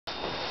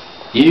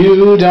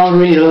You don't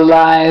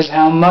realize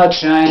how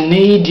much I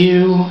need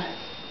you.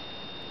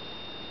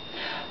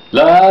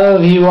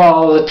 Love you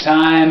all the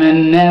time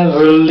and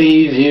never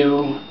leave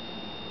you.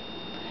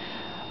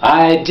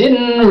 I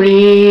didn't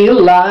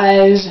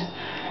realize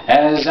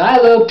as I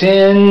looked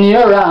in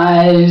your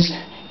eyes.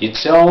 You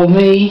told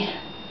me,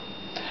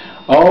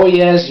 oh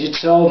yes, you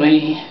told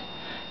me,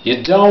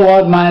 you don't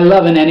want my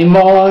loving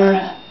anymore.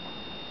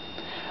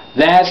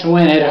 That's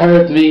when it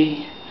hurt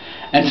me,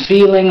 and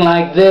feeling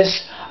like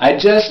this, I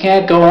just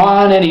can't go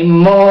on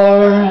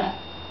anymore.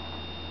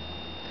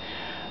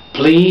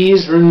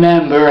 Please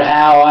remember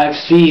how I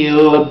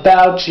feel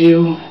about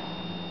you.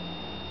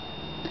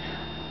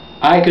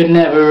 I could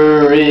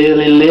never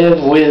really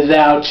live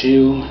without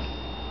you.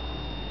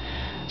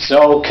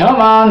 So come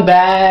on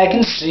back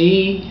and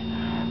see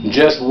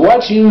just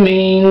what you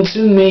mean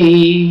to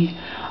me.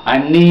 I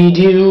need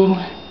you,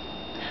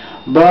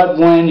 but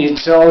when you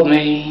told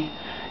me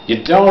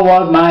you don't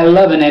want my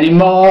loving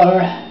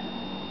anymore,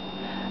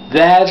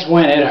 that's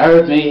when it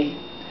hurt me,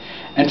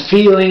 and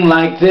feeling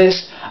like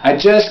this, I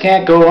just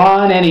can't go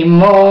on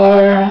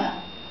anymore.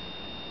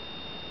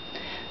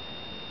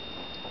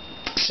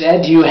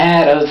 Said you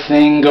had a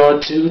thing or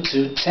two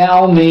to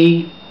tell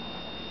me.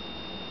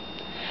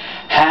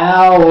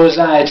 How was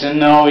I to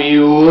know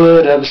you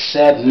would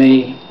upset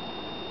me?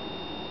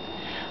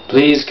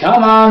 Please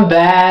come on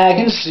back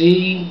and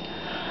see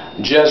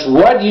just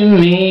what you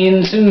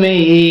mean to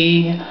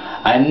me.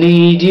 I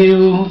need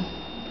you,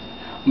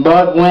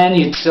 but when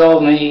you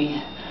told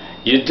me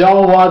you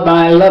don't want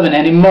my loving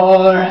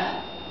anymore,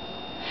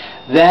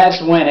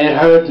 that's when it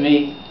hurt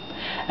me,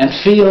 and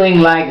feeling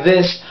like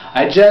this,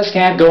 I just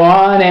can't go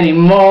on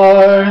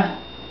anymore.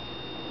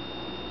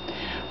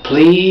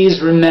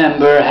 Please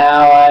remember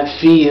how I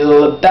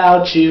feel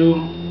about you.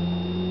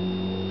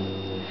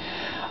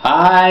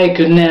 I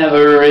could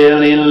never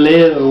really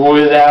live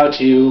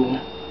without you.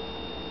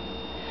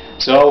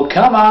 So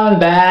come on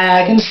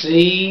back and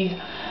see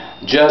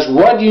just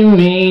what you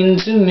mean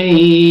to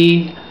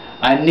me.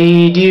 I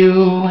need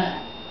you.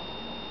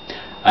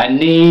 I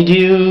need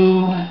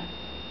you.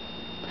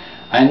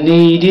 I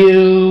need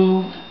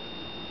you.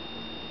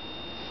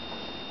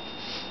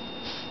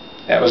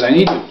 That was I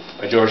Need You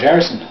by George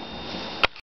Harrison.